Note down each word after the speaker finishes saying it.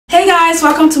guys,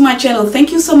 welcome to my channel.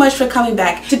 Thank you so much for coming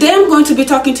back. Today I'm going to be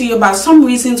talking to you about some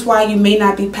reasons why you may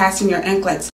not be passing your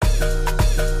Nclex.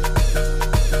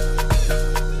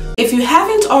 If you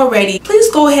haven't already,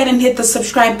 please go ahead and hit the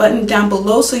subscribe button down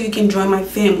below so you can join my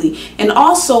family, and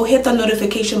also hit the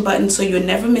notification button so you'll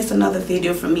never miss another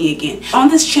video from me again. On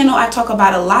this channel I talk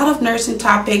about a lot of nursing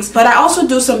topics, but I also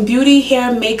do some beauty,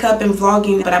 hair, makeup, and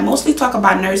vlogging, but I mostly talk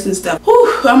about nursing stuff.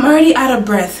 Whew, I'm already out of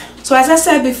breath. So as I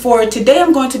said before, today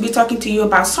I'm going to be talking to you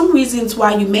about some reasons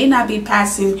why you may not be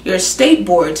passing your state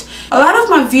boards. A lot of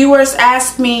my viewers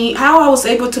asked me how I was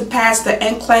able to pass the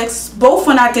Nclex, both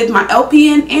when I did my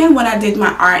LPN and when I did my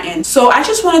RN. So I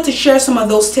just wanted to share some of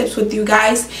those tips with you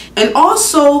guys, and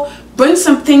also bring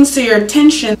some things to your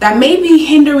attention that may be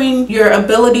hindering your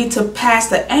ability to pass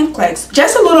the Nclex.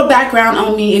 Just a little background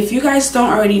on me, if you guys don't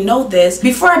already know this.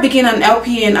 Before I began on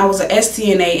LPN, I was an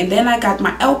STNA, and then I got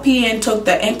my LPN, took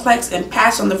the Nclex, and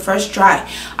passed on the first try.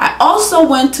 I also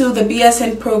went to the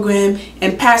BSN program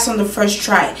and passed on the first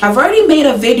try. I've already made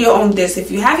a video on this.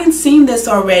 If you haven't seen this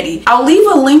already, I'll leave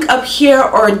a link up here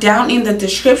or down in the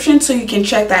description so you can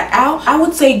check that out. I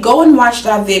would say go and watch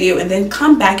that video and then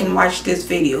come back and watch this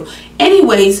video.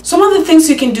 Anyways, some of the things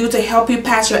you can do to help you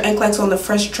pass your Nclex on the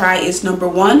first try is: number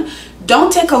one,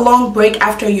 don't take a long break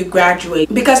after you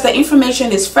graduate, because the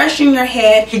information is fresh in your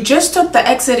head. You just took the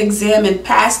exit exam and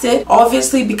passed it,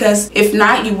 obviously, because if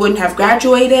not, you wouldn't have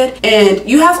graduated, and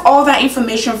you have all that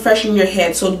information fresh in your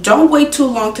head. So don't wait too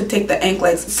long to take the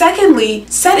Nclex. Secondly,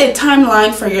 set a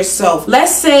timeline for yourself.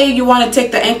 Let's say you want to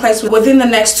take the Nclex within the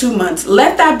next 2 months.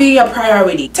 Let that be your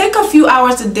priority. Take a few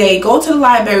hours a day, go to the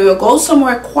library or go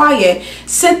somewhere quiet,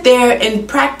 sit there and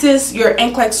practice your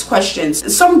Nclex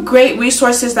questions. Some great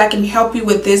resources that can help you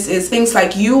with this is things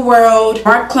like UWorld,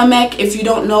 Mark Clemek. If you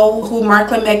don't know who Mark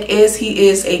Clemek is, he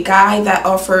is a guy that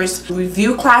offers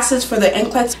review classes for the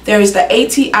Nclex. There is the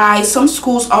ATI. Some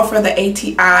schools offer the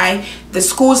ATI. The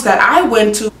schools that I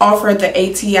went to offer the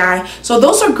ATI. So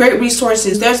those are great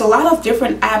resources. There's a lot of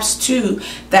different apps too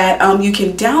that you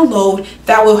can download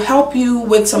that will help you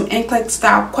with some Nclex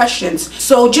style questions.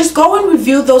 So just go and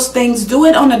review those things. Do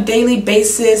it on a daily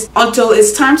basis until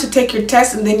it's time to take your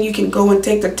test, and then you can go and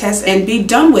take the test and be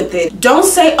done with it. Don't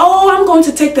say, oh, I'm going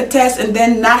to take the test, and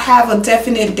then not have a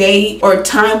definite day or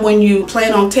time when you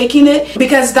plan on taking it,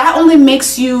 because that only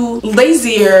makes you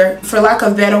lazier, for lack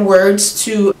of better words,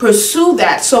 to pursue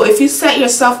that. So if you set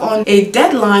yourself on a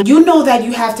deadline, you know that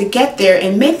you have to get there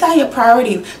and make that your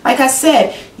priority. Like I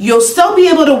said, you'll still be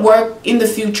able to work in the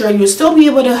future, you'll still be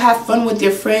able to have fun with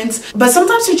your friends, but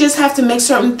sometimes you just have to make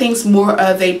certain things more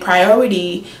of a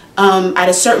priority at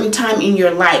a certain time in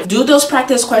your life. Do those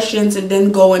practice questions and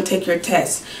then go and take your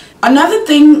test. Another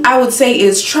thing I would say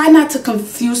is try not to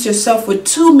confuse yourself with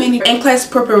too many Nclex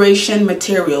preparation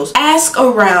materials. Ask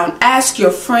around, ask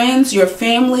your friends, your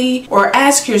family, or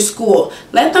ask your school.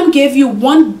 Let them give you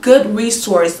one good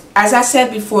resource. As I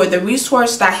said before, the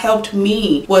resource that helped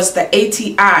me was the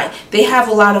ATI. They have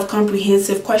a lot of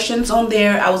comprehensive questions on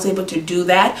there. I was able to do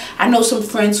that. I know some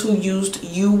friends who used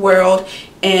UWorld,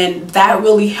 and that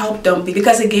really helped them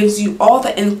because it gives you all the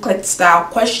Nclex style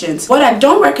questions. What I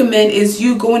don't recommend is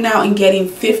you going out and getting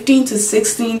 15 to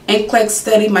 16 Nclex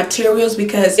study materials,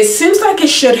 because it seems like it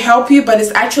should help you, but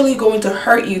it's actually going to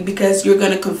hurt you because you're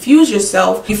going to confuse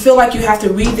yourself. You feel like you have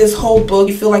to read this whole book.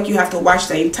 You feel like you have to watch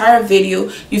the entire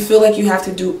video. You feel like you have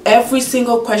to do every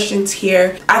single questions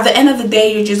here. At the end of the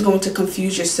day, you're just going to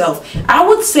confuse yourself. I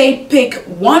would say pick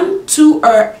 1, 2,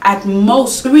 or at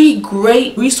most 3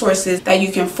 great resources that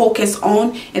you can focus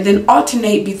on, and then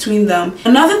alternate between them.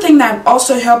 Another thing that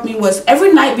also helped me was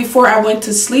every night before I went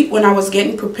to sleep, when I was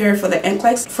getting prepared for the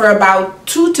Nclex, for about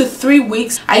 2 to 3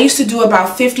 weeks, I used to do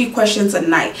about 50 questions a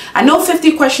night. I know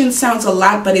 50 questions sounds a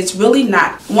lot, but it's really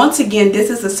not. Once again, this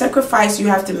is a sacrifice you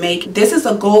have to make. This is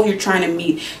a goal you're trying to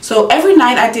meet. So every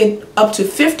night I did up to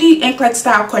 50 Nclex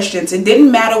style questions. It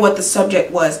didn't matter what the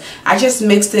subject was. I just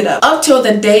mixed it up till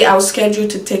the day I was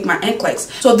scheduled to take my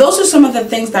Nclex. So those are some of the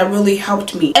things that really helped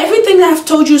me. Everything that I've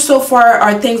told you so far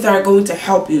are things that are going to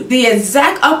help you. The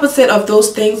exact opposite of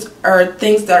those things are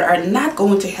things that are not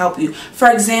going to help you. For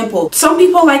example, some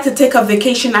people like to take a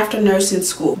vacation after nursing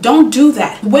school. Don't do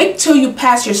that. Wait till you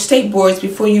pass your state boards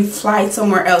before you fly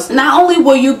somewhere else. Not only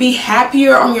will you be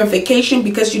happier on your vacation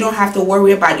because you don't have to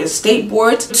worry about your state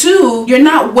boards, 2, you're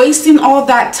not wasting all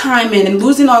that time and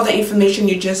losing all the information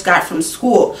you just got from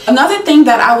school. Another thing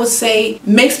that I would say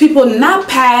makes people not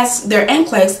pass their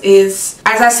Nclex is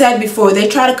As I said before, they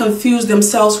try to confuse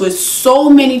themselves with so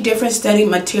many different study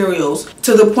materials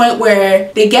to the point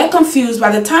where they get confused.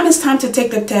 By the time it's time to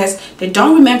take the test, they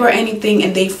don't remember anything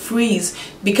and they freeze,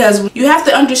 because you have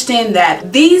to understand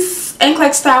that these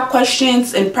Nclex style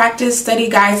questions and practice study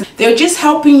guides, they're just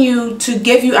helping you to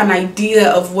give you an idea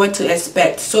of what to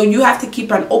expect. So you have to keep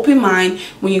an open mind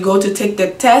when you go to take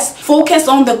the test. Focus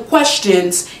on the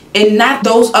questions and not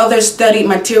those other study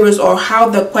materials or how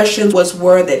the question was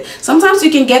worded. Sometimes you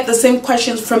can get the same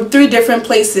questions from 3 different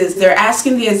places. They're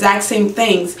asking the exact same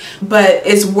things, but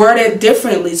it's worded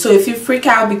differently. So if you freak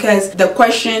out because the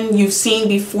question you've seen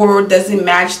before doesn't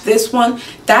match this one,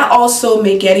 that also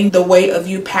may get in the way of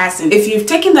you passing. If you've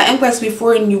taken the Nclex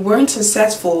before and you weren't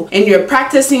successful and you're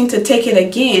practicing to take it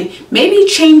again, maybe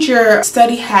change your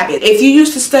study habit. If you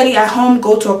used to study at home,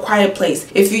 go to a quiet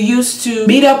place. If you used to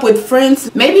meet up with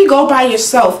friends, maybe go by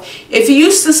yourself. If you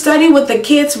used to study with the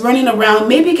kids running around,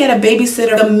 maybe get a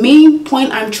babysitter. The main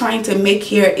point I'm trying to make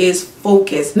here is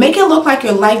focus. Make it look like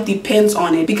your life depends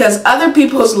on it, because other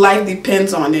people's life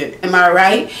depends on it. Am I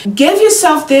right? Give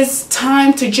yourself this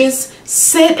time to just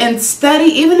sit and study,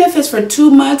 even if it's for 2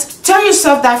 months. Tell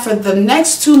yourself that for the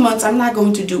next 2 months, I'm not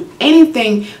going to do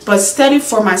anything but study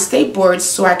for my state boards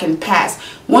so I can pass.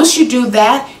 Once you do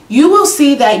that, you will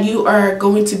see that you are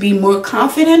going to be more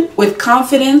confident. With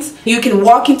confidence, you can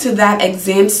walk into that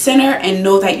exam center and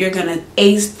know that you're gonna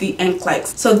ace the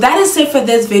Nclex. So that is it for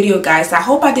this video, guys. I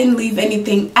hope I didn't leave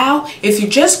anything out. If you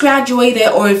just graduated,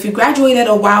 or if you graduated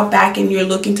a while back and you're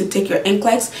looking to take your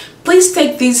Nclex, please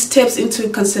take these tips into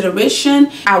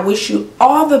consideration. I wish you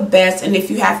all the best, and if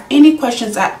you have any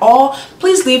questions at all,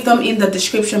 please leave them in the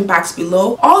description box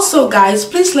below. Also, guys,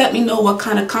 please let me know what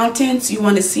kind of contents you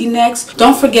want to see next.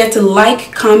 Don't forget to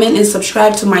like, comment, and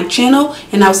subscribe to my channel,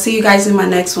 and I'll see you guys in my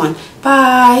next one.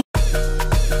 Bye.